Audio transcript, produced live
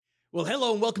Well,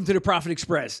 hello and welcome to the Profit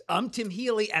Express. I'm Tim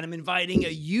Healy, and I'm inviting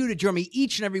you to join me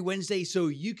each and every Wednesday so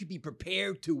you can be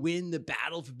prepared to win the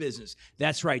battle for business.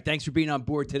 That's right. Thanks for being on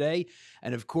board today.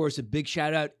 And of course, a big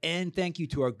shout out and thank you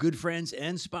to our good friends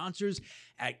and sponsors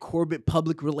at Corbett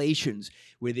Public Relations,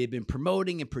 where they've been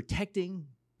promoting and protecting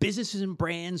businesses and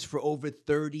brands for over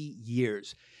 30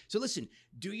 years. So listen,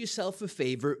 do yourself a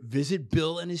favor, visit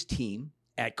Bill and his team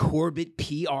at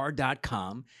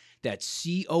CorbettPR.com. That's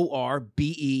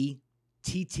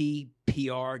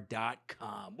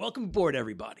CorbettPR.com. Welcome aboard,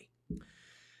 everybody.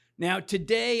 Now,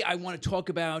 today I want to talk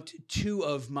about two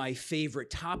of my favorite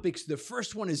topics. The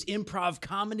first one is improv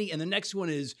comedy, and the next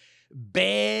one is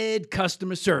bad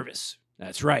customer service.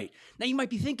 That's right. Now, you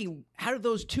might be thinking, how do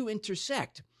those two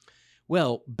intersect?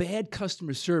 Well, bad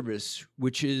customer service,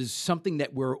 which is something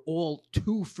that we're all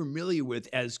too familiar with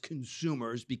as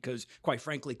consumers because, quite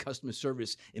frankly, customer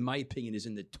service, in my opinion, is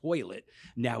in the toilet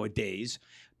nowadays.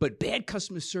 But bad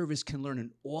customer service can learn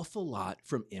an awful lot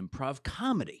from improv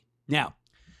comedy. Now,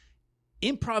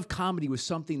 improv comedy was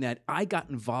something that I got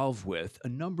involved with a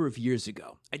number of years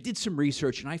ago. I did some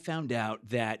research and I found out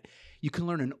that you can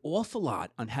learn an awful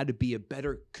lot on how to be a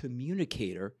better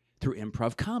communicator through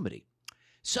improv comedy.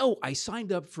 So I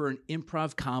signed up for an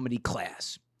improv comedy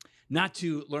class, not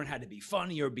to learn how to be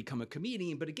funny or become a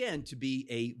comedian, but again, to be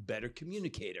a better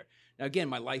communicator. Now, again,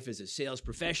 my life as a sales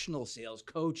professional, sales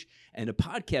coach, and a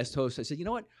podcast host, I said, you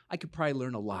know what? I could probably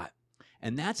learn a lot.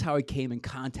 And that's how I came in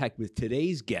contact with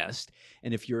today's guest.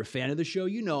 And if you're a fan of the show,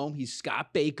 you know him. He's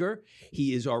Scott Baker.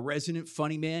 He is our resident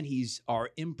funny man. He's our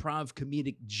improv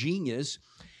comedic genius.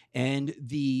 And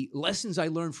the lessons I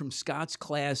learned from Scott's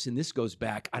class, and this goes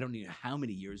back, I don't know how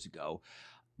many years ago,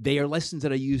 they are lessons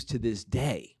that I use to this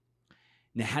day.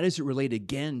 Now, how does it relate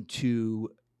again to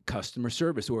customer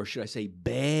service, or should I say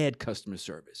bad customer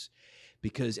service?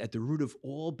 Because at the root of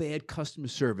all bad customer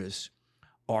service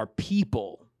are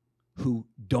people who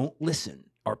don't listen,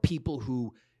 are people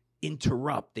who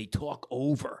interrupt, they talk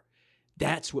over.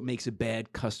 That's what makes a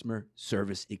bad customer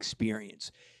service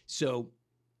experience. So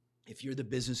if you're the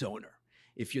business owner,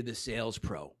 if you're the sales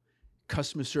pro,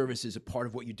 customer service is a part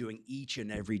of what you're doing each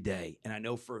and every day. And I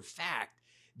know for a fact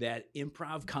that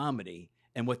improv comedy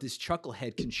and what this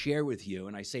chucklehead can share with you,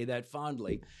 and I say that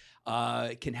fondly,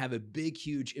 can have a big,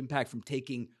 huge impact from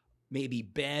taking maybe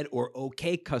bad or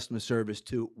okay customer service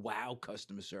to wow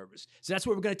customer service. So that's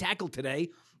what we're going to tackle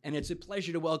today. And it's a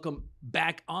pleasure to welcome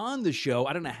back on the show,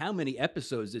 I don't know how many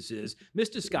episodes this is,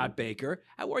 Mr. Scott Baker.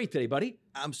 How are you today, buddy?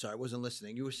 I'm sorry, I wasn't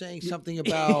listening. You were saying something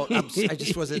about, I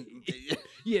just wasn't.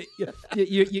 You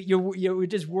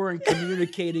just weren't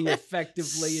communicating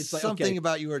effectively. It's like something okay.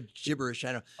 about you were gibberish.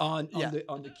 I know. On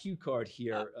the cue card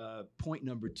here, point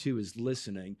number 2 is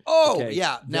listening. Oh, okay.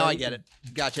 yeah. Now I get it.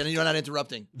 Gotcha. And you're not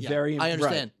interrupting. Yeah, very I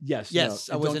understand. Right. Yes. Yes,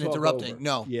 no, I wasn't interrupting. Over.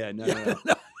 No. Yeah, no. No.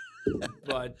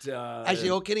 But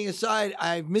actually, all kidding aside,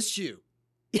 I missed you.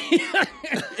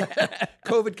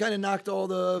 COVID kind of knocked all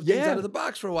the things out of the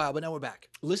box for a while, but now we're back.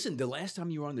 Listen, the last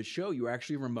time you were on the show, you were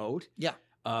actually remote. Yeah.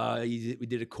 We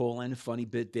did a call-in, a funny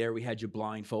bit there. We had you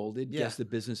blindfolded, guess the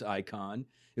business icon.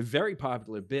 A very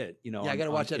popular bit, you know. Yeah, I got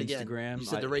to watch that Instagram. again. You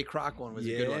said the Ray Kroc one was a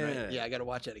good one, right? Yeah, I got to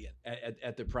watch that again.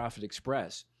 At the Profit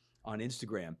Express on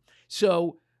Instagram.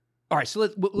 So, all right, so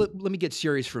let me get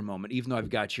serious for a moment, even though I've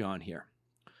got you on here.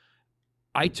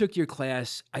 I took your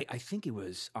class, I think it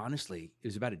was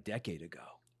about a decade ago.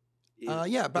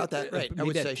 Yeah, about that, right. I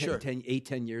would say,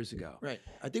 10 years ago. Right.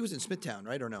 I think it was in Smithtown,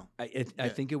 right, or no? I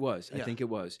think it was. I think it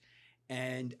was.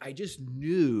 And I just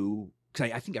knew,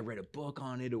 because I think I read a book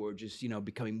on it or just,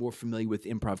 becoming more familiar with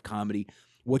improv comedy,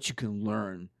 what you can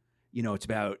learn. It's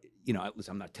about, listen,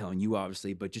 I'm not telling you,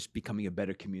 obviously, but just becoming a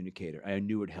better communicator. I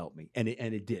knew it'd help me, and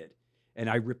it did. And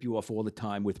I rip you off all the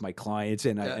time with my clients,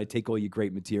 and I take all your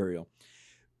great material.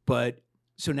 But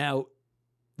so now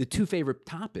the two favorite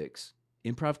topics,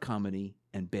 improv comedy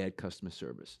and bad customer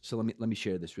service. So let me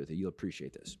share this with you. You'll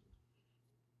appreciate this.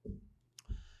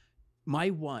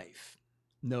 My wife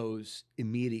knows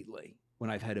immediately when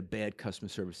I've had a bad customer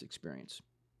service experience.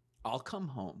 I'll come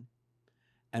home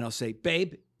and I'll say,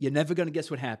 babe, you're never going to guess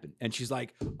what happened. And she's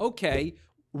like, okay,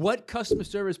 what customer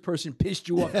service person pissed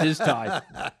you off this time?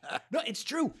 No, it's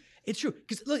true. It's true.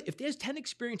 Because look, if there's 10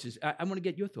 experiences, I want to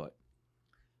get your thought.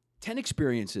 10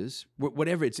 experiences,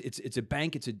 whatever, it's a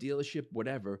bank, it's a dealership,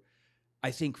 whatever. I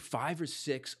think 5 or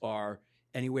 6 are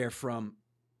anywhere from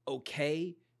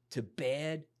okay to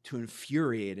bad to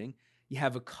infuriating. You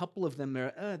have a couple of them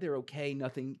that are, they're okay,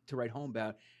 nothing to write home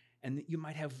about. And you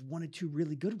might have 1 or 2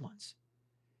 really good ones.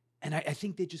 And I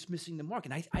think they're just missing the mark.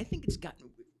 And I think it's gotten,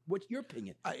 what's your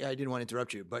opinion? I didn't want to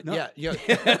interrupt you, but no.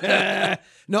 yeah.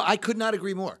 No, I could not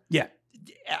agree more. Yeah.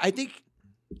 I think,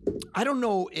 I don't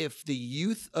know if the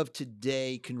youth of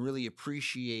today can really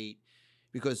appreciate,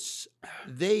 because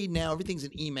they now, everything's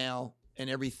an email and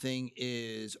everything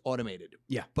is automated.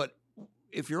 Yeah. But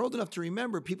if you're old enough to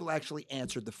remember, people actually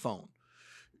answered the phone,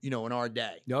 in our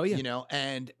day. Oh, yeah.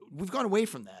 And we've gone away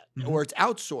from that, Mhm. or it's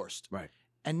outsourced. Right.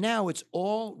 And now it's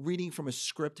all reading from a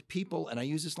script. People, and I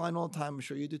use this line all the time, I'm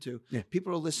sure you do too. Yeah.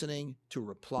 People are listening to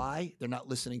reply. They're not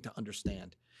listening to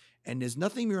understand. And there's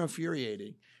nothing more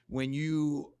infuriating when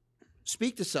you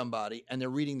speak to somebody and they're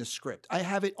reading the script. I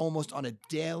have it almost on a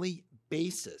daily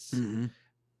basis. Mm-hmm.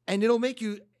 And it'll make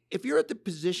you, if you're at the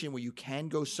position where you can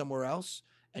go somewhere else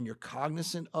and you're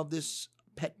cognizant of this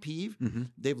pet peeve, Mm-hmm.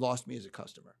 they've lost me as a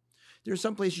customer. There are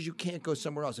some places you can't go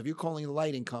somewhere else. If you're calling a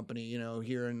lighting company,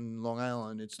 here in Long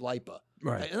Island, it's LIPA.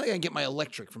 Right. I can get my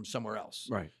electric from somewhere else.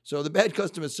 Right. So the bad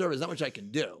customer service, not much I can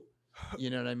do.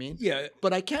 You know what I mean? Yeah.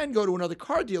 But I can go to another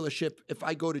car dealership. If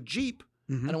I go to Jeep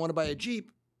Mhm. and I want to buy a Jeep,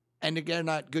 and again,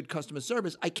 not good customer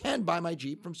service, I can buy my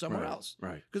Jeep from somewhere else.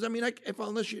 Right. Because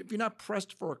if you're not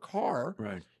pressed for a car,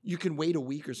 Right. you can wait a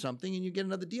week or something and you get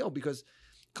another deal. Because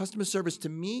customer service, to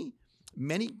me,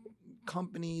 many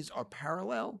companies are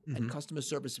parallel, and Mhm. customer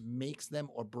service makes them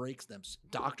or breaks them.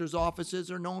 Doctors' offices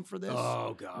are known for this.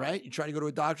 Oh God. Right? You try to go to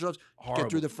a doctor's office, Horrible.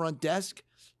 get through the front desk,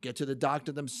 get to the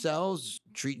doctor themselves,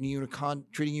 treating you in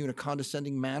a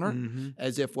condescending manner, Mhm.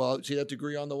 as if, well, see that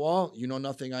degree on the wall? You know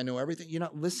nothing, I know everything. You're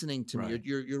not listening to me. Right.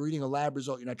 You're reading a lab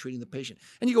result. You're not treating the patient.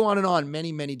 And you go on and on,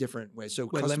 many, many different ways. So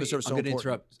Wait, customer service is so I'm going to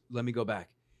important. interrupt. Let me go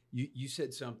back. You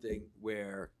said something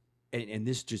where, and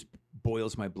this just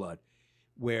boils my blood,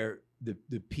 where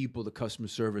the people, the customer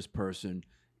service person,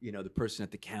 the person at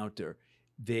the counter,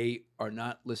 they are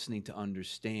not listening to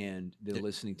understand. They're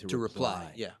listening to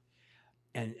reply. Yeah.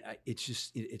 And it's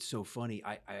just, it's so funny.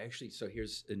 I actually, so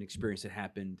here's an experience that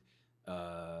happened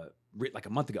like a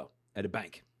month ago at a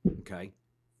bank. Okay.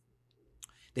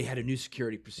 They had a new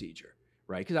security procedure,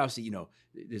 right? Because obviously,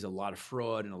 there's a lot of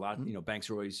fraud and a lot, banks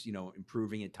are always,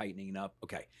 improving and tightening it up.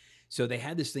 Okay. So they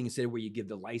had this thing instead where you give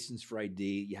the license for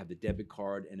ID, you have the debit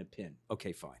card and a PIN.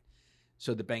 Okay, fine.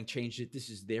 So the bank changed it. This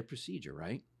is their procedure,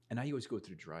 right? And I always go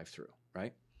through the drive-through,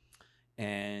 right?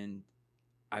 And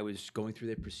I was going through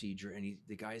their procedure, and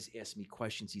the guy's asking me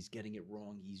questions. He's getting it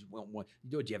wrong.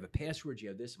 Do you have a password? Do you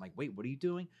have this? I'm like, wait, what are you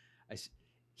doing?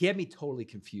 He had me totally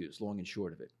confused, long and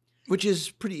short of it. Which is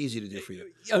pretty easy to do for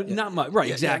you. Not much, right?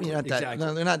 Yeah, exactly. you're not exactly.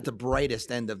 No, they're not the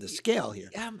brightest end of the scale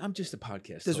here. Yeah, I'm just a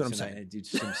podcast. This is what I'm host, and saying. I do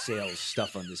some sales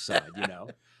stuff on this side,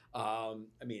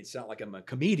 it's not like I'm a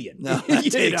comedian. No, you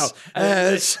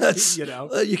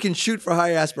can shoot for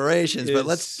high aspirations, but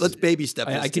let's baby step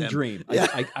this. I can Tim. dream.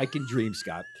 Yeah. I can dream,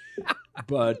 Scott.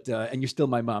 But and you're still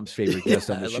my mom's favorite guest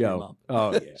on the I love show. your mom.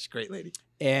 Oh yeah, She's a great lady.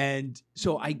 And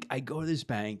so I go to this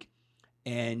bank,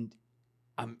 and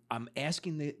I'm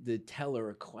asking the teller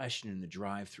a question in the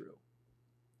drive-through.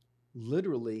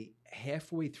 Literally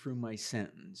halfway through my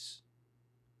sentence,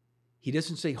 he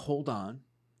doesn't say, "Hold on,"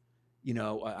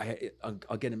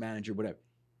 I'll get a manager, whatever.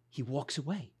 He walks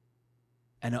away,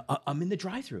 and I'm in the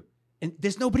drive-through, and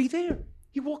there's nobody there.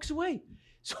 He walks away,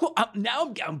 so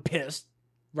I'm pissed.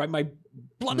 Right, my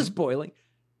blood is boiling.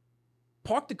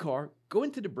 Park the car, go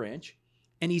into the branch,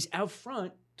 and he's out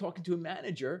front talking to a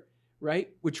manager.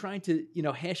 Right, we're trying to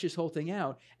hash this whole thing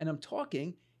out, and I'm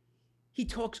talking. He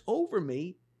talks over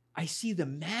me. I see the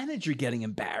manager getting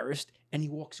embarrassed, and he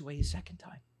walks away a second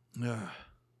time.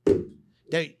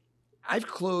 I've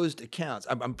closed accounts.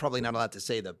 I'm probably not allowed to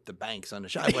say the banks on the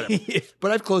show, whatever.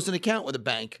 But I've closed an account with a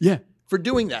bank. Yeah. For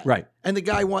doing that. Right. And the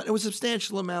guy it was a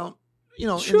substantial amount,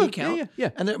 Sure. in the account.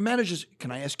 Yeah. And the manager's,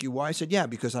 can I ask you why? I said, yeah,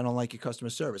 because I don't like your customer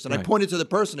service. And I Right. pointed to the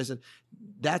person. I said,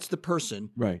 that's the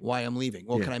person Right. why I'm leaving.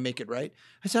 Well, Yeah. can I make it right?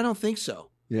 I said, I don't think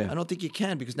so. Yeah. I don't think you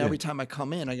can, because now every time I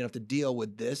come in, I'm going to have to deal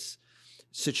with this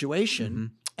situation. Mm-hmm.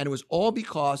 And it was all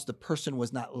because the person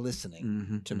was not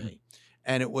listening to me.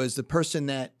 And it was the person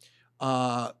that,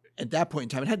 at that point in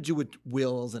time, it had to do with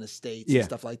wills and estates and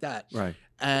stuff like that. Right.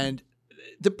 And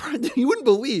you wouldn't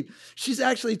believe, she's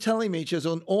actually telling me, she goes,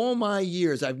 in all my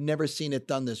years, I've never seen it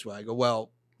done this way. I go,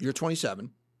 well, you're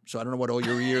 27, so I don't know what all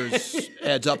your years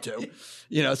adds up to.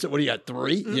 So what do you got,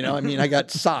 3? I got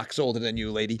socks older than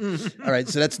you, lady. All right,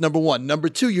 so that's number 1. Number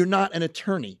 2, you're not an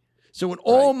attorney. So in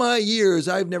all my years,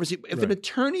 I've never seen, if an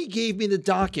attorney gave me the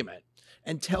document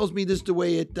and tells me this is the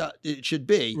way it should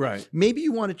be, maybe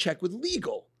you want to check with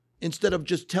legal instead of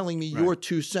just telling me your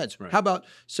 2 cents. How about,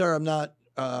 sir, I'm not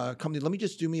company, let me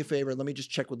just do me a favor. Let me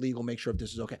just check with legal, make sure if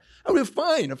this is okay. I would have,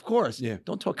 fine, of course. Yeah.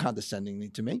 Don't talk condescendingly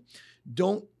to me.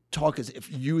 Don't talk as if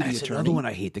you the That's attorney. another one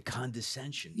I hate, the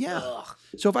condescension. Yeah. Ugh.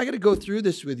 So if I got to go through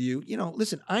this with you,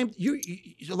 listen, you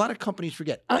a lot of companies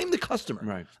forget I'm the customer.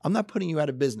 Right. I'm not putting you out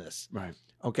of business. Right.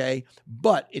 Okay.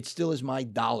 But it still is my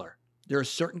dollar. There are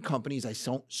certain companies I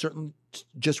certainly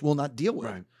just will not deal with.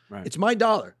 Right. Right. It's my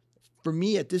dollar. For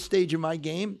me at this stage of my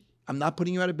game, I'm not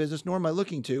putting you out of business, nor am I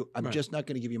looking to. I'm Right. just not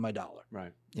going to give you my dollar.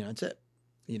 Right. That's it.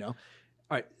 All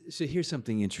right. So here's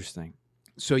something interesting.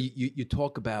 So you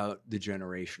talk about the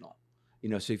generational,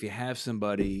 so if you have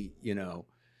somebody, the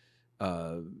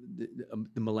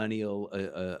millennial,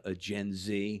 a Gen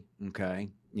Z, okay,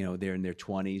 they're in their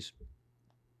 20s,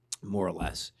 more or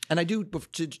less. And I do,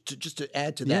 just to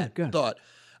add to Yeah, that go ahead. thought,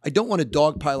 I don't want to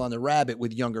dogpile on the rabbit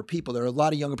with younger people. There are a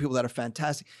lot of younger people that are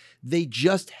fantastic. They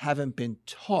just haven't been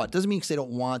taught. Doesn't mean they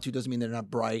don't want to. Doesn't mean they're not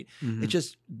bright. Mhm. It's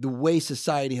just the way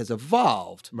society has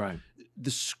evolved. Right. The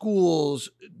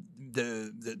schools,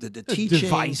 the teaching,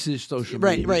 devices, social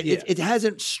right, media. right. Yeah. It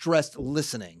hasn't stressed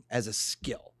listening as a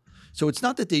skill. So it's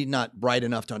not that they're not bright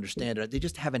enough to understand it. They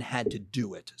just haven't had to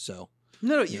do it. So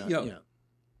No, yeah.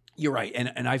 You're right,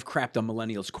 and I've crapped on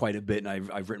millennials quite a bit, and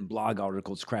I've written blog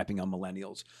articles crapping on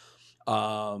millennials,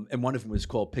 and one of them was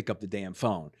called "Pick Up the Damn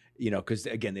Phone," because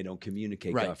again they don't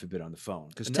communicate, Right. God forbid, on the phone.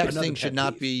 Because Another texting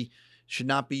pet should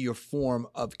not be your form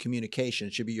of communication.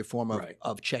 It should be your form of, Right.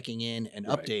 of checking in and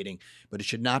Right. updating, but it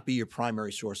should not be your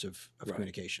primary source of Right.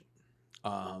 communication.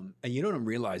 And you know what I'm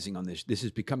realizing on this? This is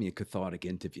becoming a cathartic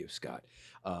interview, Scott.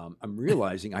 I'm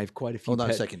realizing I have quite a few. Hold on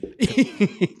a pet-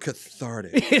 second.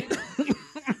 Cathartic.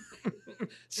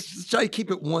 Just try to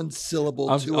keep it one syllable.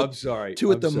 I'm two sorry. two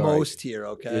I'm at the sorry. most here.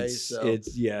 Okay,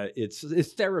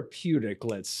 It's therapeutic.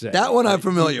 Let's say That one I'm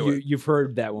familiar with. You've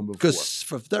heard that one before. because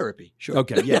for therapy, sure.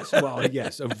 Okay. Yes. Well.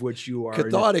 Yes. Of which you are.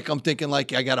 Cathartic. I'm thinking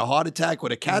like I got a heart attack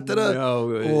with a catheter. No.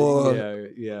 or-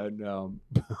 No.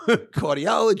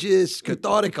 Cardiologist.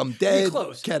 Cathartic. I'm dead. You're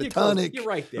close. Catatonic. You're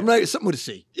right there. I'm right. Something with a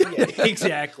C. Yeah,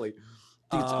 exactly.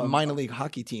 I think it's a minor league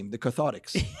hockey team, the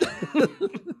Cathartics.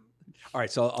 All right.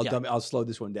 So Yeah. I'll slow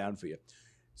this one down for you.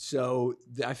 So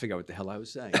I forgot what the hell I was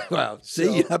saying. Wow. See,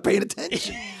 So- you're not paying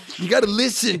attention. You got to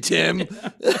listen, Tim.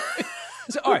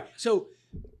 So all right. So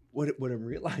what I'm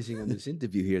realizing on this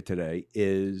interview here today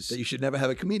is That you should never have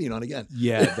a comedian on again.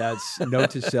 yeah, that's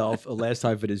note to self. Last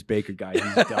time for this Baker guy,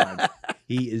 he's done.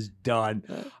 He is done.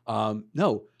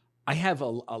 No, I have a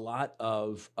lot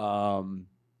of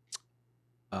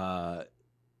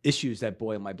issues that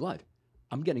boil my blood.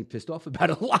 I'm getting pissed off about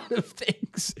a lot of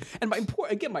things. And my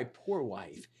poor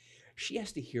wife, she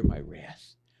has to hear my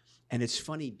wrath. And it's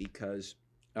funny because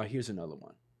here's another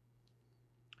one.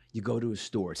 You go to a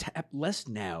store. It's less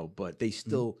now, but they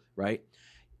still, right?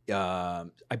 I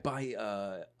buy,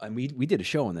 and we did a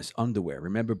show on this, underwear.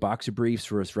 Remember boxer briefs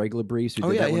versus regular briefs? We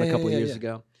did that one a couple of years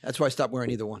ago. That's why I stopped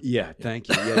wearing either one. Yeah, thank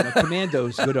you. Yeah, no,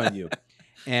 Commando's good on you.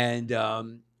 And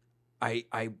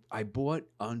I bought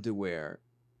underwear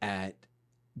at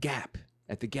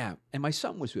the Gap, and my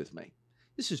son was with me.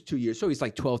 This is 2 years, so he's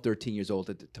like 12, 13 years old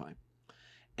at the time.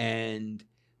 And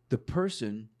the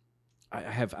person, I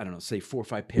have, I don't know, say 4 or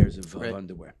 5 pairs of Right.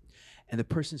 underwear. And the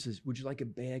person says, would you like a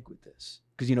bag with this?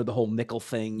 Because, the whole nickel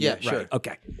thing. Yeah, right, sure.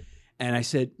 Okay. And I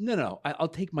said, no, I'll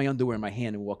take my underwear in my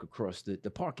hand and walk across the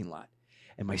parking lot.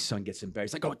 And my son gets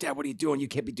embarrassed. Like, oh, Dad, what are you doing? You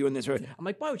can't be doing this. I'm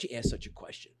like, why would you ask such a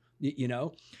question?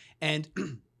 And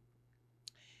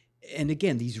and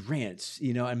again, these rants,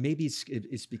 and maybe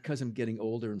it's because I'm getting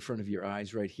older in front of your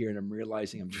eyes right here, and I'm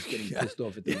realizing I'm just getting pissed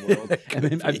off at the world.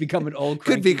 And I've become an old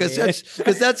Could be cranky because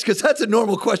man. that's a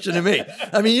normal question to me.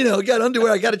 I mean, I got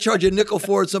underwear. I got to charge you a nickel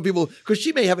for it. Some people, because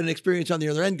she may have an experience on the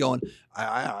other end going,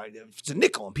 it's a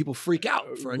nickel, and people freak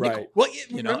out for a nickel. Well,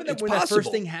 it's remember that when that possible.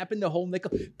 first thing happened, the whole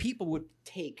nickel, people would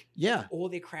take Yeah. all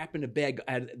their crap in a bag.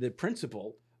 The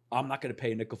principal, I'm not going to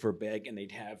pay a nickel for a bag, and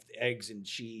they'd have eggs and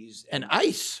cheese And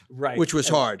ice, right, which was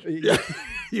And- hard. Yeah.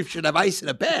 You should have ice in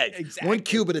a bag. Exactly. 1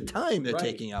 cube at a time they're Right.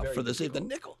 taking out Very for the sake of the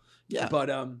difficult. nickel. Yeah. But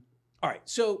all right.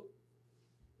 So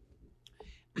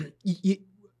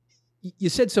you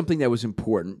said something that was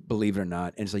important, believe it or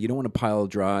not, and it's like you don't want to pile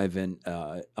drive and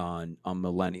on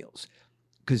millennials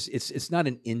because it's not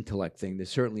an intellect thing. They're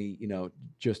certainly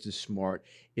just as smart.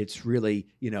 It's really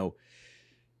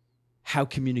how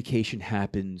communication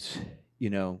happens.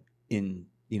 In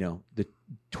the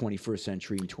 21st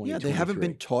century and 2023. Yeah, they haven't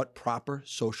been taught proper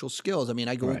social skills. I mean,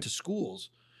 I go Right. into schools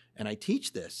and I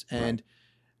teach this, and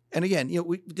again,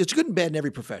 there's good and bad in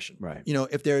every profession. Right.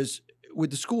 If there's with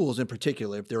the schools in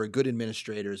particular, if there are good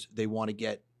administrators, they want to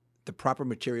get the proper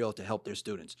material to help their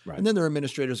students. Right. And then there are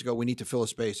administrators that go, "We need to fill a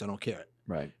space. I don't care."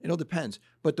 Right. It all depends.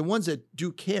 But the ones that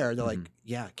do care, they're Mhm. like,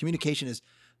 "Yeah, communication is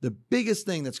The biggest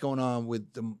thing that's going on with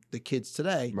the kids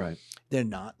today, Right. they're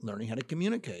not learning how to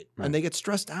communicate. Right. And they get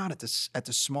stressed out at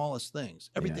the smallest things.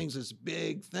 Everything's this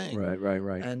big thing.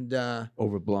 Right. And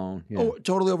Overblown. Yeah. oh,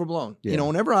 totally overblown. Yeah. You know,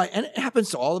 whenever and it happens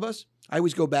to all of us, I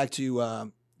always go back to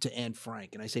Anne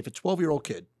Frank, and I say, if a 12-year-old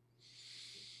kid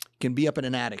can be up in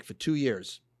an attic for 2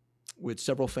 years with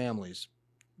several families,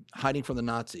 hiding from the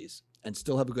Nazis, and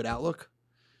still have a good outlook,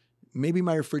 maybe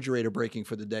my refrigerator breaking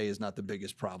for the day is not the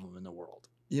biggest problem in the world.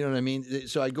 You know what I mean?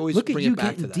 So I always Look bring at you it back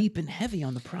to getting that. deep and heavy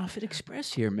on the Profit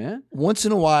Express here, man. Once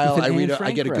in a while, With an I read, Anne I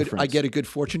Frank get reference. a good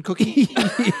fortune cookie,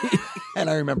 and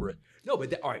I remember it. No,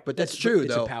 but all right. But that's true,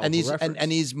 it's though. A powerful And these reference.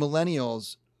 and these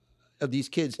millennials, of these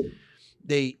kids,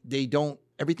 they don't.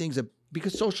 Everything's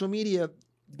because social media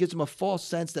gives them a false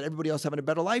sense that everybody else having a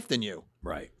better life than you.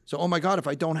 Right. So, oh my God, if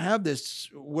I don't have this,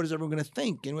 what is everyone going to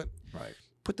think? And Right.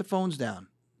 put the phones down.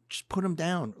 Just put them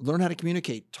down. Learn how to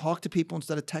communicate. Talk to people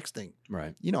instead of texting.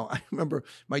 Right. You know, I remember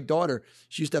my daughter,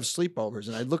 she used to have sleepovers,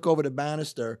 and I'd look over the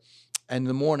banister in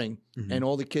the morning, and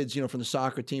all the kids, you know, from the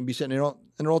soccer team be sitting there, and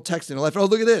they're all texting. They're like, oh,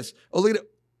 look at this. Oh, look at it.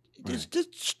 There's 10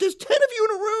 of you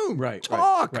in a room. Right.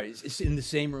 Talk. Right. It's in the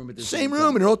same room at the Same time.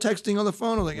 room, and they're all texting on the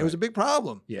phone. I'm like, it was a big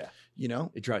problem. Yeah. You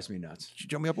know, It drives me nuts. she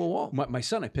jumped me up a wall. My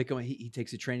son, I pick him. He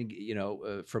takes a train, you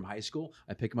know, from high school.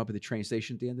 I pick him up at the train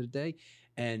station at the end of the day,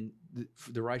 and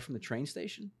the ride from the train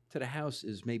station to the house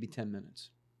is maybe 10 minutes,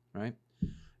 right?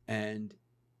 And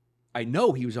I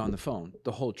know he was on the phone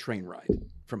the whole train ride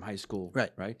from high school,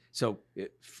 right? So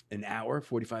an hour,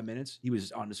 45 minutes, he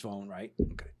was on his phone, right?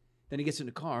 Okay. Then he gets in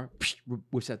the car,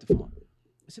 whips out the phone.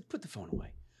 I said, "Put the phone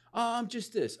away." Oh, I'm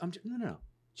just this. No.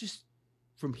 Just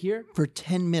from here For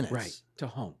 10 minutes. right to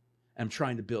home. I'm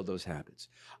trying to build those habits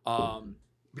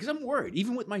because I'm worried.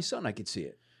 Even with my son, I could see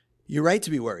it. You're right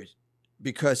to be worried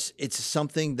because it's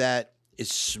something that is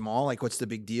small. Like, what's the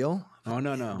big deal? Oh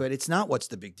no! But it's not what's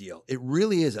the big deal. It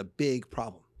really is a big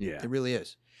problem. Yeah, It really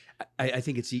is. I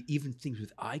think it's even things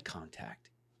with eye contact.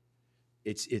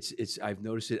 It's. I've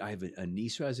noticed it. I have a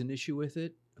niece who has an issue with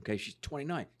it. Okay, she's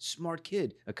 29, smart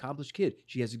kid, accomplished kid.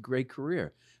 She has a great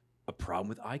career. A problem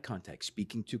with eye contact,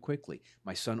 speaking too quickly.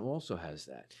 My son also has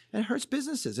that. And it hurts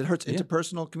businesses. It hurts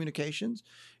interpersonal communications.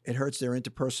 It hurts their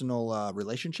interpersonal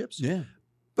relationships. Yeah.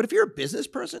 But if you're a business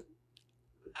person,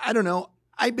 I don't know.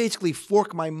 I basically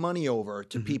fork my money over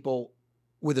to people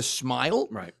with a smile,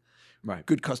 Right.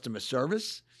 good customer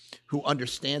service, who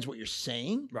understands what you're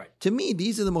saying. Right. To me,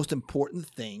 these are the most important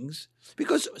things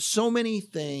because so many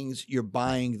things you're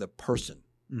buying the person.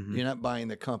 Mm-hmm. You're not buying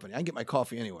the company. I can get my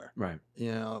coffee anywhere. Right.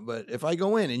 You know, but if I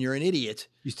go in and you're an idiot.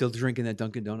 You still drinking that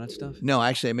Dunkin' Donuts stuff? No,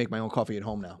 actually, I make my own coffee at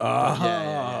home now. Oh,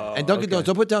 yeah. And Dunkin' Donuts,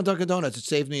 don't put down Dunkin' Donuts. It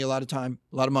saved me a lot of time,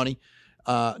 a lot of money.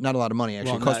 Not a lot of money,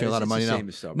 actually. It cost me a lot of money now.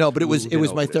 No, but it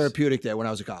was my therapeutic there when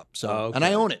I was a cop. So, and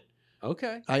I own it.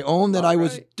 Okay. I own that I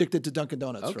was addicted to Dunkin'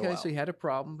 Donuts for a while. Okay, so you had a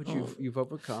problem, but you've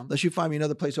overcome. Unless you find me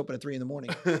another place open at 3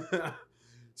 a.m.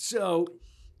 So,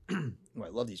 I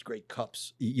love these great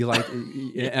cups. you like?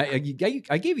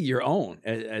 I gave you your own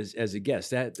as a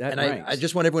guest. That And ranks. I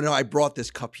just want everyone to know I brought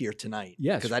this cup here tonight.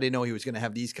 Yes. Because I didn't know he was going to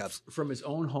have these cups. From his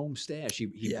own home stash. He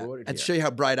brought it And here. to show you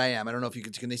how bright I am. I don't know if you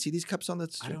can they see these cups on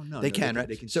the I don't know. They No, can, right?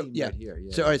 They can so, see them right here.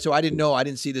 Yeah. So, all right, so I didn't know. I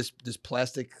didn't see this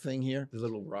plastic thing here. The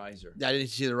little riser. I didn't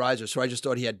see the riser. So I just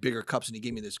thought he had bigger cups and he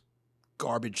gave me this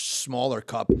garbage smaller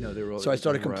cup. No, they were all, So I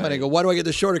started complaining. I Right. go, why do I get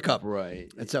the shorter cup?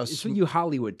 Right. That's how It's when you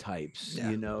Hollywood types, Yeah.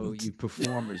 you know, you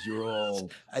performers, you're all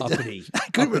I- uppity. I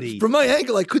couldn't, uppity. From my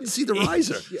angle, I couldn't see the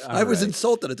riser. All I was right.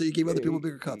 insulted until you gave other people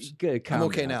bigger cups. Good. I'm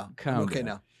okay now. Calm I'm okay down.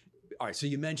 now. All right, so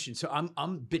you mentioned, so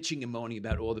I'm bitching and moaning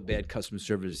about all the bad customer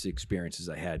service experiences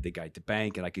I had. The guy at the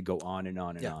bank, and I could go on and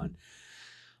on and on.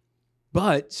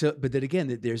 But then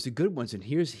again, there's the good ones, and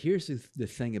here's the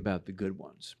thing about the good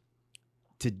ones.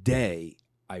 Today,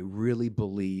 I really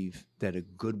believe that a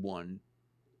good one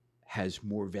has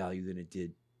more value than it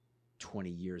did 20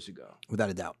 years ago.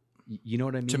 Without a doubt. You know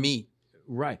what I mean? To me.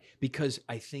 Right, because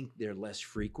I think they're less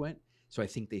frequent, so I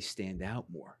think they stand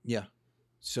out more. Yeah.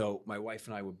 So my wife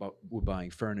and I were buying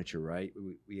furniture, right?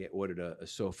 We ordered a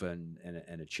sofa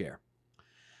and a chair.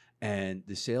 And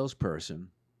the salesperson,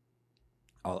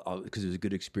 because it was a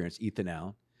good experience, Ethan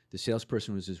Allen, the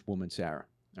salesperson was this woman, Sarah,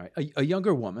 all right? A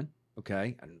younger woman,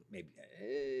 okay? I don't know, maybe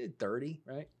 30,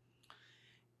 right?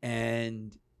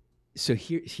 And so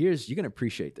here's, you're going to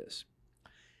appreciate this.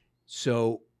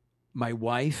 So my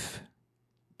wife,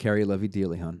 Carrie Levy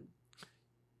dearly, hon,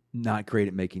 not great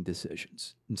at making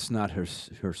decisions. It's not her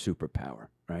superpower,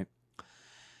 right?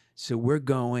 So we're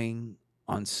going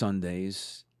on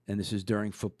Sundays and this is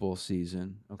during football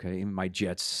season. Okay, and my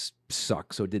Jets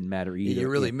suck, so it didn't matter either. You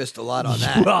really missed a lot on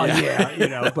that. Well,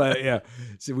 yeah, but yeah,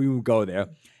 so we won't go there.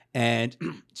 And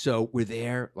so we're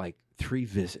there like 3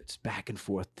 visits back and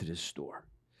forth to this store.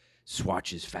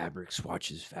 Swatches fabrics.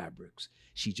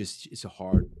 She has a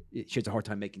hard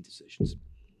time making decisions.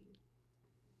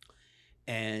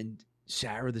 And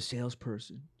Sarah, the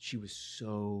salesperson, she was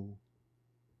so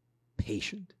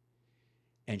patient.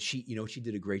 And she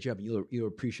did a great job. And you'll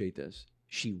appreciate this.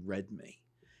 She read me.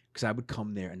 Because I would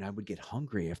come there and I would get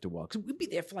hungry after a while. Because we'd be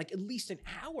there for like at least an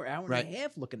hour and a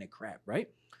half looking at crap, right?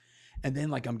 And then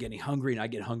like I'm getting hungry and I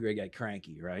get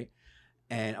cranky, right?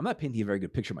 And I'm not painting a very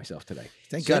good picture of myself today.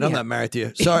 Thank God I'm not married to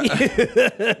you. Sorry.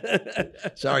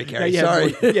 Sorry, Carrie. Yeah,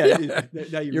 sorry.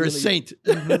 Now You're a saint.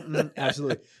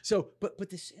 Absolutely. So, but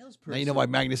the salesperson. Now you know why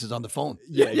Magnus is on the phone.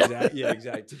 Yeah,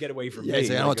 exactly. To get away from me. He's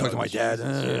like, I don't want to talk to my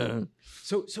dad.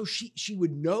 So she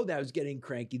would know that I was getting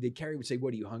cranky. Carrie would say,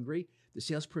 "What, are you hungry?" The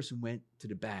salesperson went to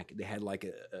the back. They had like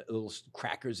a little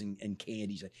crackers and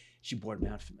candies. She brought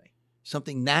them out for me.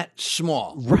 Something that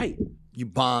small. Right. You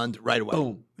bond right away.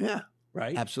 Boom. Yeah.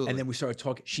 Right. Absolutely. And then we started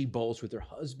talking. She bowls with her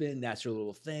husband. That's her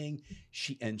little thing.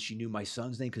 She knew my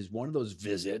son's name because one of those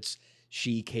visits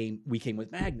we came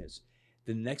with Magnus.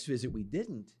 The next visit we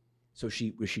didn't. So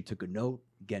she took a note.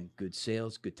 Again, good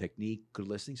sales, good technique, good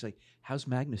listening. She's like, "How's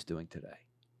Magnus doing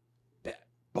today?"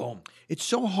 Boom. It's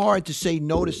so hard to say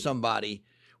no to somebody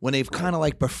when they've kind of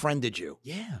like befriended you.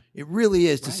 Yeah. It really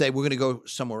is to say we're going to go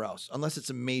somewhere else, unless it's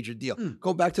a major deal.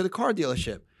 Go back to the car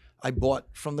dealership. I bought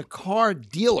from the car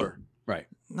dealer. Right.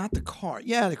 Not the car.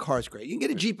 Yeah, the car's great. You can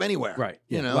get a Jeep anywhere. Right.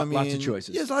 You Yeah. know, I mean, lots of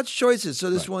choices. Yes, lots of choices. So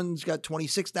this one's got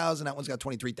 26,000. That one's got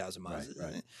 23,000 miles.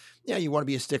 Right. Yeah, you want to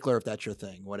be a stickler if that's your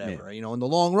thing, whatever. You know, in the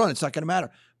long run, it's not going to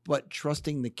matter. But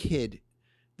trusting the kid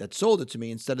that sold it to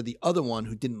me instead of the other one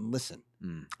who didn't listen.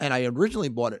 And I originally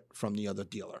bought it from the other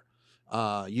dealer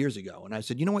years ago. And I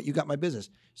said, you know what? You got my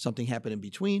business. Something happened in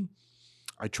between.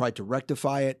 I tried to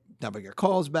rectify it. Never got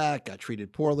calls back. Got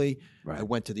treated poorly. Right. I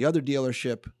went to the other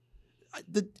dealership.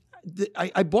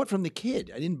 I bought from the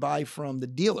kid. I didn't buy from the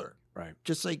dealer. Right.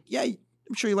 Just like, yeah,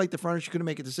 I'm sure you like the furniture. You couldn't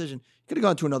make a decision. You could have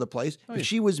gone to another place. If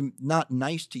she was not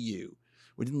nice to you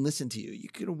or didn't listen to you, you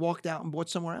could have walked out and bought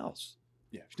somewhere else.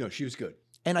 Yeah. No, she was good.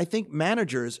 And I think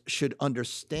managers should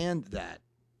understand that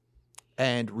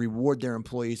and reward their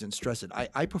employees and stress it.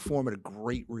 I perform at a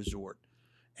great resort,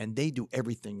 and they do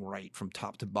everything right from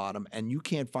top to bottom. And you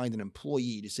can't find an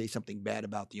employee to say something bad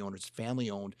about the owner. It's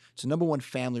family-owned. It's the #1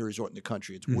 family resort in the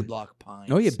country. It's Woodloch Pines.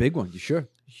 Oh, yeah, big one. You sure?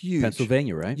 Huge.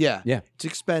 Pennsylvania, right? Yeah. Yeah. It's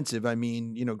expensive. I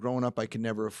mean, you know, growing up, I could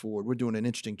never afford. We're doing an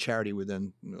interesting charity with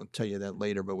them. I'll tell you that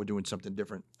later, but we're doing something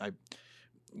different.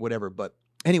 Whatever. But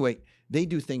anyway, they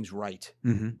do things right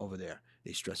over there.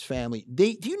 They stress family. Do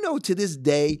you know to this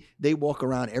day, they walk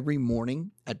around every morning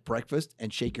at breakfast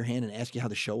and shake your hand and ask you how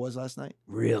the show was last night?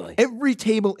 Really? Every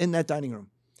table in that dining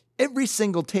room. Every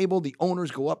single table, the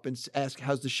owners go up and ask,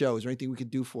 how's the show? Is there anything we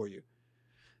could do for you?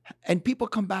 And people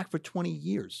come back for 20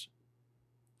 years.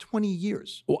 20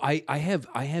 years. Well, I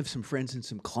have some friends and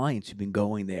some clients who've been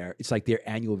going there. It's like their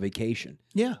annual vacation.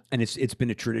 Yeah. And it's been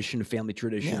a tradition, a family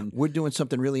tradition. Yeah. We're doing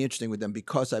something really interesting with them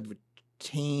because I've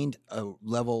attained a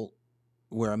level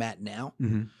where I'm at now.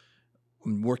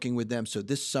 I'm working with them. So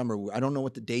this summer, I don't know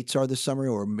what the dates are this summer,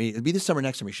 or maybe it'll be this summer,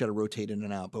 next summer. We should have rotate in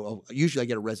and out. But usually I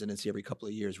get a residency every couple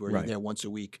of years where you're there once a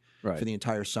week for the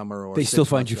entire summer. Or they still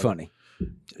find you funny.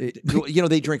 You know,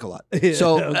 they drink a lot.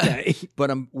 So,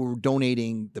 but we're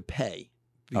donating the pay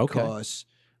because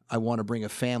I want to bring a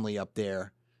family up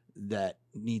there that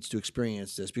needs to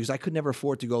experience this, because I could never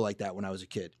afford to go like that when I was a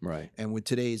kid. Right. And with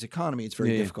today's economy, it's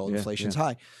very difficult. Inflation's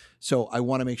high. So I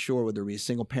want to make sure whether it be a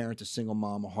single parent, a single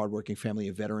mom, a hardworking family,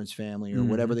 a veteran's family, or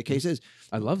whatever the case is.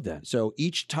 I love that. So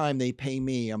each time they pay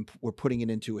me, we're putting it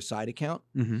into a side account.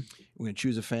 We're going to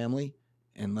choose a family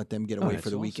and let them get away for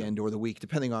the weekend or the week,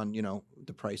 depending on, you know,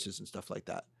 the prices and stuff like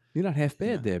that. You're not half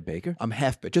bad there, Baker. I'm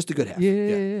half bad, just a good half.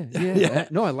 Yeah.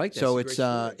 No, I like that. So it's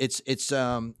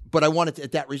but I want it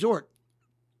at that resort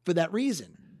for that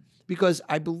reason, because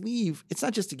I believe it's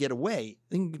not just to get away.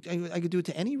 I could do it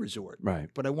to any resort, right?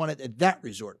 But I want it at that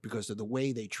resort because of the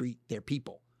way they treat their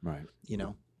people, right? You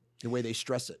know, the way they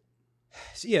stress it.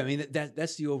 So, yeah, I mean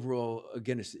that's the overall.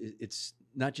 Again, it's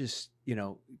not just, you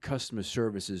know, customer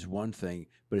service is one thing,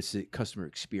 but it's the customer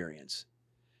experience.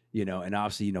 You know, and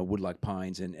obviously, you know, Woodloch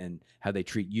Pines and how they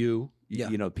treat you.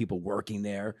 You know, people working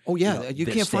there. Oh yeah, you know, you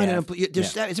can't find an employee.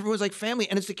 Everyone's like family,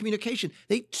 and it's the communication.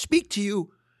 They speak to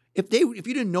you. If you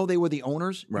didn't know they were the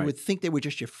owners, you would think they were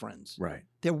just your friends. Right.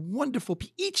 They're wonderful,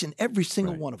 each and every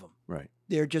single one of them. Right.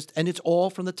 They're just, and it's all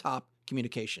from the top,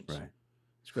 communications. Right.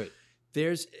 It's great.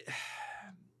 There's,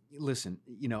 listen,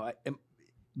 I am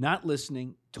not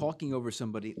listening, talking over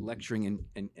somebody, lecturing,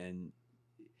 and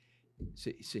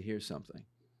so here's something.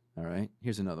 All right,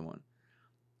 here's another one.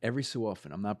 Every so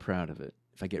often, I'm not proud of it.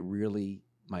 If I get really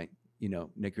my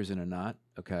knickers in a knot,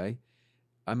 okay,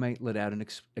 I might let out an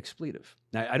expletive.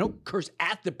 Now I don't curse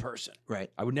at the person.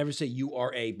 Right. I would never say you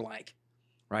are a blank.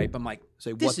 Right. But I'm like,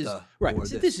 Say this what is the right. or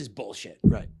This is bullshit.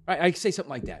 Right. Right. I say something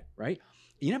like that. Right.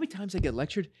 You know how many times I get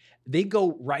lectured? They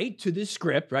go right to this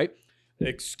script. Right.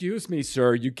 Excuse me,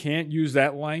 sir. You can't use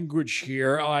that language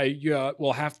here. I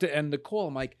will have to end the call.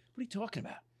 I'm like, what are you talking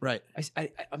about? Right.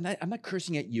 I'm not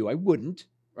cursing at you. I wouldn't.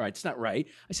 All right, it's not right.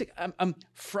 I said, I'm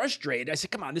frustrated. I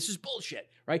said, come on, this is bullshit,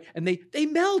 right? And they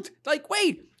melt. Like,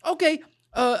 wait, okay.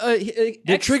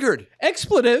 They're triggered.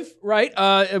 Expletive, right?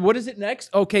 What is it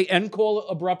next? Okay, end call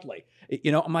abruptly.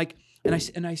 I'm like,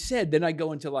 and I said, then I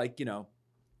go into like,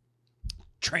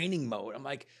 training mode. I'm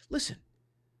like, listen,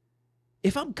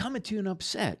 if I'm coming to you and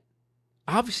upset,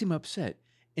 obviously I'm upset.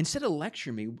 Instead of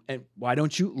lecturing me, and why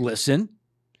don't you listen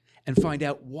and find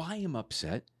out why I'm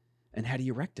upset and how do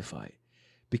you rectify it?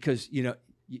 Because,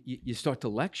 you start to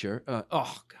lecture. Oh,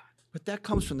 God. But that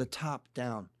comes from the top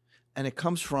down. And it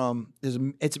comes from,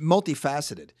 it's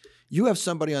multifaceted. You have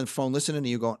somebody on the phone listening to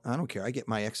you going, I don't care. I get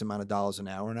my X amount of dollars an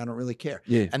hour and I don't really care.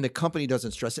 Yeah. And the company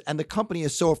doesn't stress it. And the company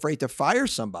is so afraid to fire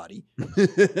somebody,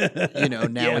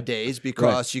 nowadays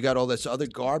because you got all this other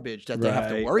garbage that they have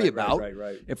to worry about.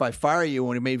 Right. If I fire you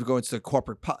and maybe go into the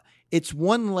corporate, it's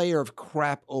one layer of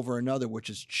crap over another, which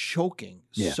is choking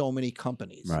so many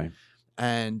companies. Right.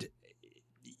 And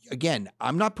again,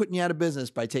 I'm not putting you out of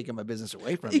business by taking my business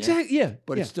away from you. Exactly. Yeah.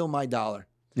 But it's still my dollar.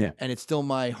 Yeah. And it's still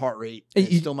my heart rate. And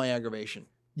it's still my aggravation.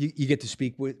 You get to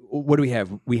speak with, what do we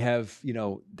have? We have,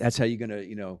 that's how you're going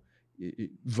to,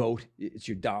 vote. It's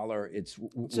your dollar. It's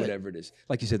whatever it is.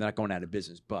 Like you said, they're not going out of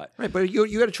business, but. Right. But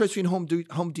you got a choice between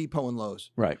Home Depot and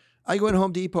Lowe's. Right. I go in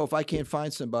Home Depot if I can't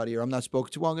find somebody or I'm not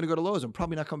spoken to. Well, I'm going to go to Lowe's. I'm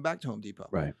probably not coming back to Home Depot.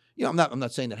 Right. I'm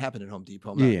not saying that happened at Home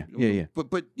Depot. Yeah.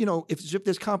 But if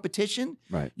there's competition,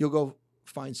 you'll go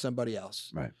find somebody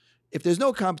else. Right. If there's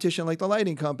no competition, like the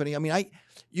lighting company,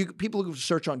 people who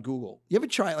search on Google. You ever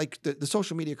try like the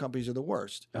social media companies are the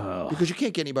worst because you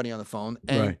can't get anybody on the phone,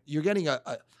 and you're getting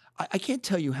I can't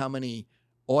tell you how many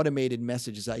automated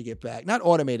messages I get back. Not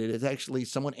automated; it's actually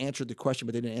someone answered the question,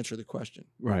 but they didn't answer the question.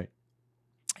 Right.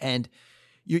 And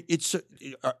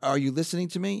are you listening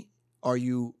to me?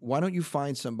 Why don't you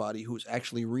find somebody who's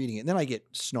actually reading it? And then I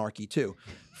get snarky too.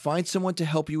 Find someone to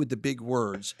help you with the big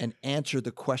words and answer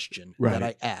the question that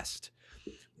I asked.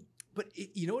 But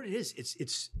you know what it is?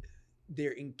 It's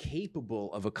they're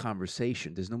incapable of a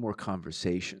conversation. There's no more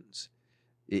conversations.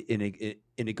 And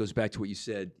it goes back to what you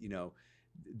said,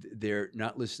 they're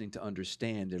not listening to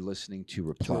understand. They're listening to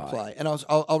reply. And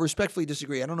I'll respectfully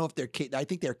disagree. I don't know if I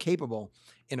think they're capable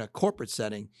in a corporate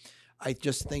setting. I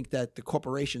just think that the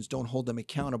corporations don't hold them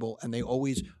accountable, and they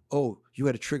always, you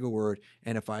had a trigger word,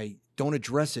 and if I don't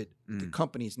address it, the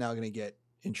company's now going to get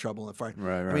in trouble and fired.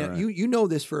 Right. You know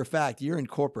this for a fact. You're in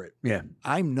corporate. Yeah.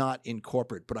 I'm not in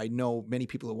corporate, but I know many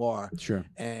people who are. Sure.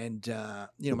 And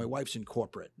my wife's in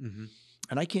corporate,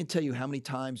 and I can't tell you how many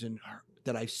times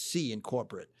that I see in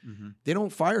corporate, they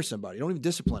don't fire somebody, don't even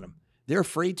discipline them. They're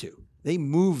afraid to. They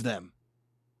move them.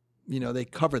 They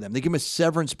cover them. They give them a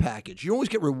severance package. You always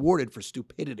get rewarded for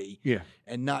stupidity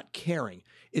and not caring.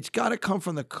 It's got to come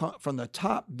from the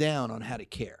top down on how to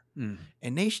care.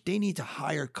 And they need to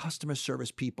hire customer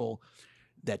service people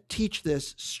that teach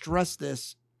this, stress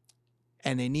this,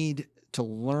 and they need to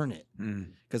learn it.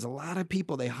 Because a lot of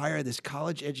people, they hire this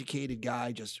college-educated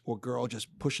guy or girl just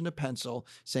pushing a pencil,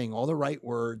 saying all the right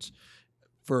words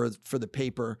for the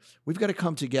paper. We've got to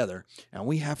come together, and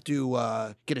we have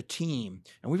to get a team,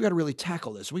 and we've got to really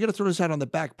tackle this. We got to throw this out on the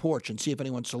back porch and see if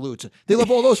anyone salutes. They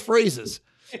love all those phrases,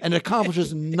 and it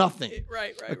accomplishes nothing.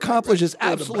 Right. Accomplishes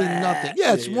absolutely nothing.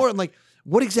 Yeah, it's more like,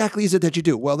 what exactly is it that you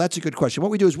do? Well, that's a good question.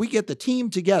 What we do is we get the team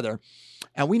together,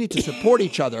 and we need to support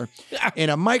each other in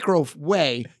a micro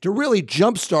way to really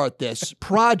jumpstart this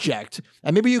project.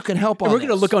 And maybe you can help on We're going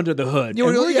to look under the hood.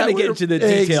 We're going to get into the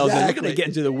details. And we're going to get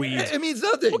into the weeds. It means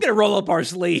nothing. We're going to roll up our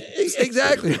sleeves.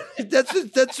 Exactly. That's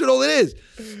what all it is.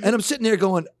 And I'm sitting there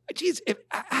going, geez,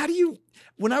 how do you...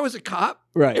 When I was a cop,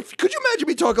 could you imagine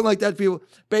me talking like that to people?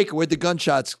 Baker, where'd the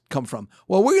gunshots come from?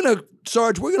 Well,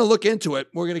 Sarge, we're going to look into it.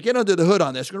 We're going to get under the hood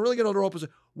on this. We're going to really get under opposite.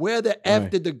 Where the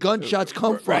F did the gunshots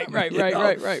come from? Right.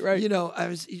 I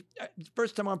was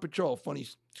first time on patrol. Funny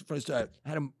story. I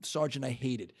had a sergeant I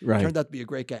hated. Turned out to be a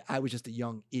great guy. I was just a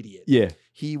young idiot. Yeah.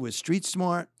 He was street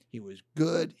smart. He was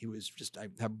good. He was just, I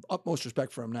have utmost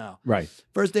respect for him now. Right.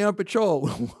 First day on patrol,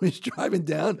 when he's driving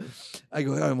down, I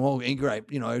go, I'm all angry.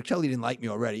 I tell he didn't like me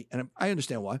already. And I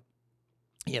understand why.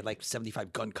 He had like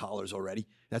 75 gun collars already.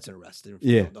 That's an arrest.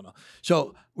 Yeah. Don't know.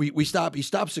 So we stop. He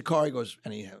stops the car. He goes,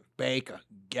 and he Baker,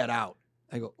 get out.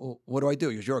 I go, oh, what do I do?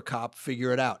 He goes, you're a cop.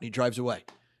 Figure it out. And he drives away.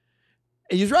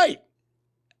 And he's right.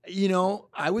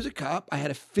 I was a cop. I had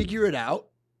to figure it out.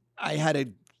 I had to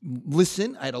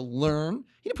listen. I had to learn.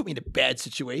 He didn't put me in a bad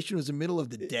situation. It was the middle of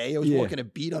the day. I was walking a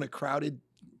beat on a crowded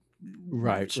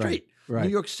street. Right. New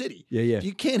York City. Yeah.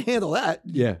 You can't handle that.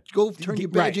 Yeah. Go turn your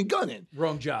badge and gun in.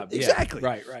 Wrong job. Exactly.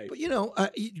 Yeah. Right.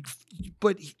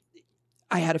 But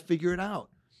I had to figure it out.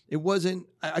 It wasn't,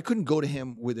 I couldn't go to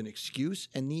him with an excuse.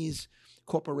 And these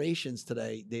corporations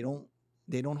today, they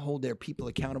don't hold their people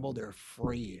accountable. They're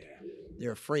afraid.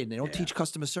 They're afraid. And they don't teach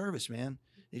customer service, man.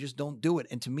 They just don't do it.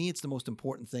 And to me, it's the most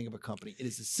important thing of a company. It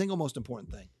is the single most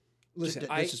important thing. Listen,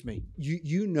 that's just me.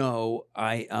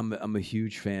 I'm a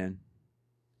huge fan.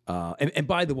 And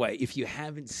by the way, if you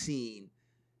haven't seen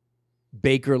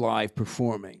Baker live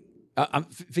performing,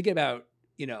 forget about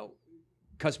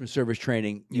customer service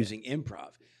training using improv.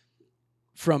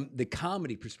 From the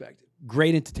comedy perspective,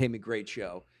 great entertainment, great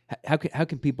show. How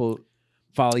can people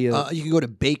follow you? You can go to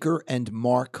Baker and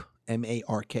Mark,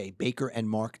 M-A-R-K,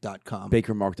 bakerandmark.com.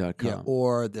 Bakermark.com. Yeah,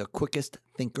 or the quickest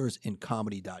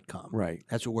thinkersincomedy.com. Right.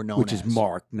 That's what we're known Which as. is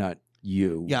Mark, not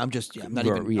you. Yeah, I'm not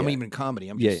even in comedy.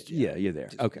 I'm just you're there.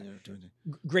 Okay.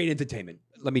 Great entertainment.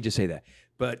 Let me just say that.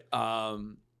 But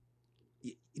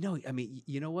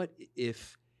you know what?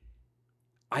 If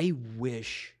I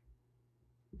wish,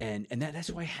 and that's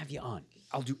why I have you on.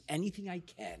 I'll do anything I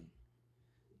can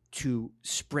to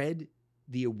spread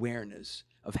the awareness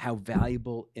of how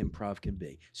valuable improv can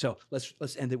be. So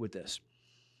let's end it with this.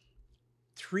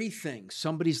 3 things.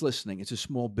 Somebody's listening. It's a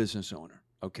small business owner.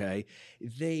 Okay,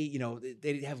 they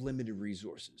have limited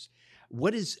resources.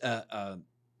 What is a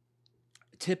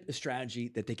tip, a strategy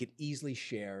that they could easily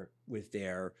share with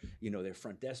their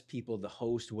front desk people, the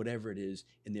host, whatever it is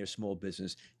in their small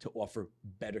business to offer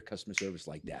better customer service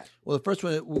like that? Well, the first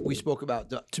one we spoke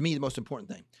about, to me, the most important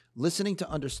thing, listening to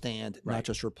understand, not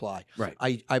just reply. Right.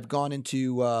 I've gone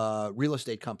into real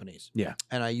estate companies. Yeah.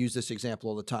 And I use this example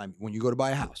all the time. When you go to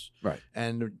buy a house. Right.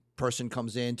 And the person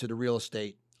comes into the real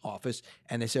estate office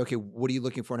and they say, okay, what are you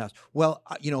looking for in a house? Well,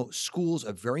 schools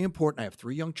are very important. I have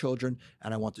 3 young children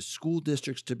and I want the school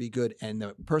districts to be good. And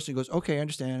the person goes, okay, I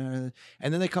understand.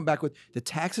 And then they come back with, the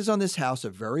taxes on this house are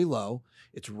very low.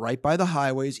 It's right by the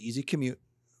highways, easy commute.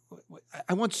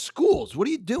 I want schools. What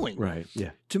are you doing? Right. Yeah.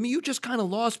 To me, you just kind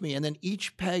of lost me. And then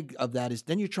each peg of that is,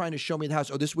 then you're trying to show me the house.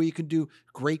 Oh, this is where you can do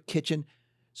great kitchen.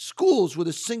 Schools were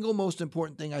the single most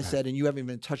important thing I said, and you haven't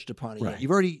even touched upon it yet.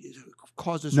 You've already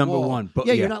caused this Number wall. one. But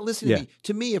you're not listening to me.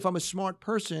 To me, if I'm a smart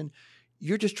person,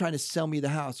 you're just trying to sell me the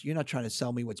house. You're not trying to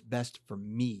sell me what's best for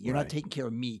me. You're not taking care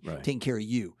of me, taking care of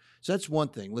you. So that's one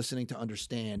thing, listening to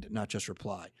understand, not just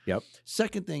reply. Yep.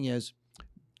 Second thing is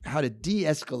how to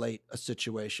de-escalate a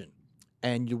situation.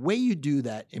 And the way you do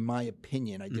that, in my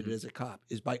opinion, I did it as a cop,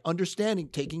 is by understanding,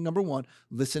 taking number 1,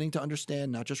 listening to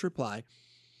understand, not just reply,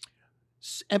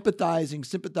 empathizing,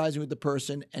 sympathizing with the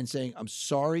person and saying, I'm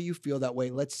sorry you feel that way.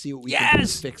 Let's see what we can do to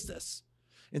fix this.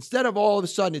 Instead of all of a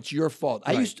sudden, it's your fault.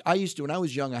 I used to, when I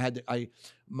was young,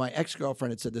 my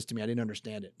ex-girlfriend had said this to me. I didn't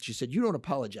understand it. She said, you don't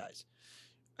apologize.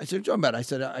 I said, what are you talking about? I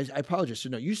said, I apologize. She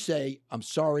said, no, you say, I'm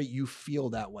sorry you feel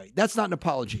that way. That's not an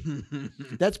apology.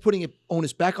 That's putting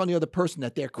onus back on the other person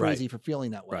that they're crazy for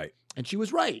feeling that way. Right. And she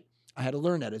was right. I had to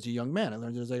learn that as a young man. I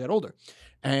learned it as I got older.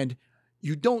 And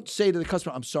you don't say to the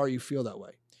customer, I'm sorry you feel that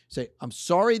way. Say, I'm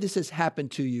sorry this has happened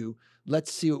to you.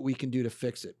 Let's see what we can do to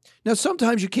fix it. Now,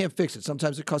 sometimes you can't fix it.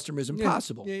 Sometimes the customer is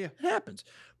impossible. Yeah. It happens.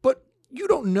 But you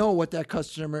don't know what that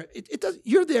customer, it does.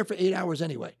 You're there for 8 hours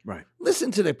anyway. Right.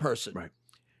 Listen to the person. Right.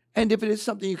 And if it is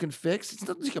something you can fix, it's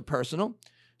not like a personal.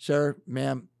 Sir,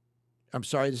 ma'am, I'm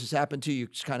sorry this has happened to you. You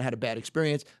just kind of had a bad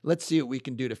experience. Let's see what we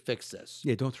can do to fix this.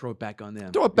 Yeah, don't throw it back on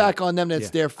them. Throw it back on them that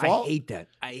it's their fault. I hate that.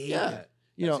 I hate that.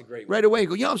 Right away,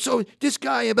 go, so this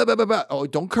guy, blah, blah, blah, blah. Oh,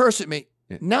 don't curse at me.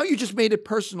 Yeah. Now you just made it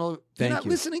personal. You're not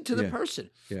listening to the person.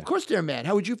 Yeah. Of course they're mad.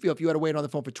 How would you feel if you had to wait on the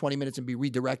phone for 20 minutes and be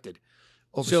redirected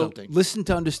over something? Listen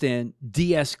to understand,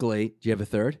 de-escalate. Do you have a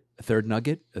third? A third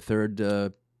nugget? A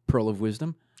third pearl of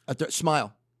wisdom?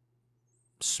 Smile.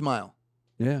 Smile.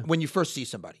 Yeah. When you first see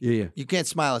somebody. Yeah. You can't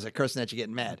smile as a person that you're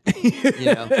getting mad.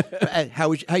 You know?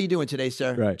 How you doing today,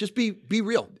 sir? Right. Just be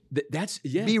real.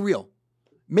 Be real.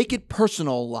 Make it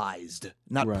personalized,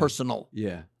 not personal.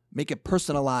 Yeah. Make it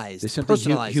personalized. There's something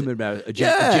Personalize human it. about it. A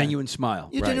Yeah. genuine smile.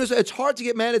 You Right. genuine- It's hard to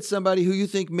get mad at somebody who you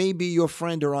think may be your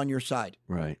friend or on your side.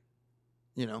 Right.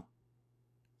 You know,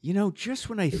 Just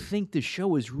when I think the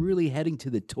show is really heading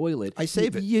to the toilet, I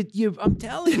save it. I'm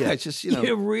telling you, It's just,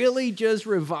 you really just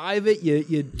revive it.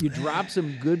 You drop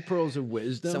some good pearls of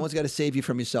wisdom. someone's got to save you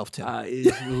from yourself, Tim.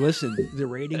 Listen, the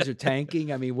ratings are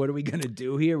tanking. I mean, what are we going to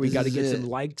do here? We This got to is get it. some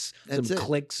likes, That's some it.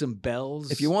 clicks, some bells.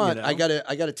 If you want, know? I got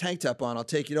a tank top on. I'll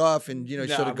take it off and No,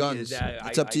 show the I mean, guns.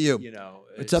 It's up to you.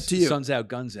 It's up to you. Sun's out,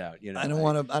 guns out. I don't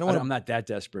want to. I don't want I'm to. not that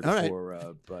desperate All right.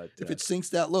 for, but If it sinks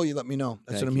that low, you let me know.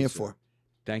 That's Thank what I'm you, here sir. for.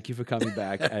 thank you for coming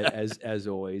back as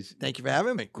always. Thank you for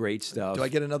having me. Great stuff. Do I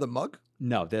get another mug?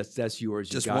 No, that's yours.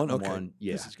 Just you got one? Okay.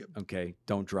 Yeah. This is good. Okay.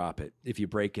 Don't drop it. If you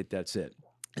break it, that's it.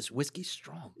 Is whiskey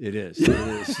strong? It is. It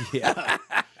is. Yeah.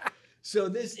 So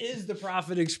this is the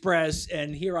Profit Express,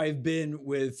 and here I've been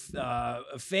with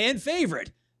a fan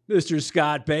favorite, Mr.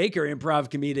 Scott Baker, improv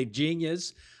comedic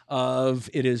genius of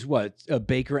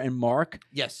Baker and Mark,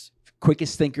 Yes.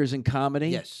 quickest thinkers in comedy.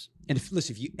 Yes. And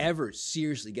if you ever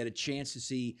seriously get a chance to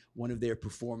see one of their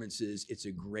performances, it's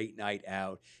a great night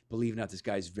out. Believe it or not, this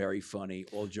guy's very funny.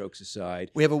 All jokes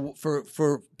aside, We have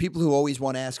for people who always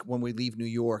want to ask when we leave New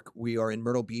York, we are in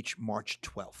Myrtle Beach, March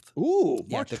 12th. ooh,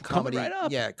 Yeah, March the coming comedy. right up.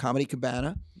 Yeah, Comedy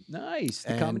Cabana. Nice,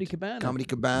 the And Comedy Cabana. Comedy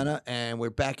Cabana, and we're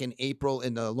back in April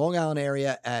in the Long Island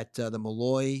area at the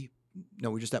Malloy.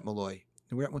 No, we're just at Malloy.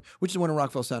 Which is the one in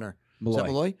Rockville Center? Is that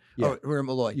Malloy? Yeah. Oh, we're in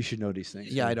Malloy. You should know these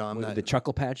things. Yeah, I know, I'm What, not- the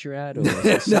Chuckle Patch you're at? Or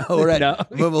No, we're at No?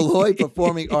 Malloy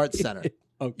Performing Arts Center.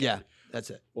 Okay. Yeah,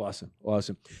 that's it. Awesome.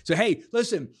 So, hey,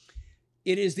 listen,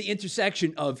 it is the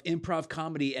intersection of improv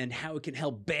comedy and how it can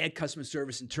help bad customer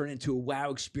service and turn into a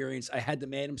wow experience. I had the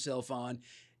man himself on.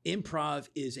 Improv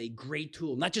is a great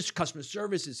tool, not just customer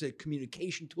service, it's a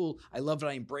communication tool. I love it.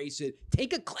 I embrace it.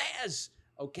 Take a class,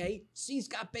 okay? See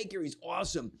Scott Baker. He's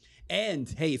awesome. And,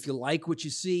 hey, if you like what you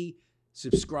see,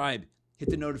 subscribe, hit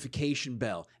the notification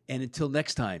bell. And until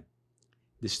next time,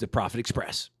 this is the Profit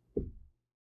Express.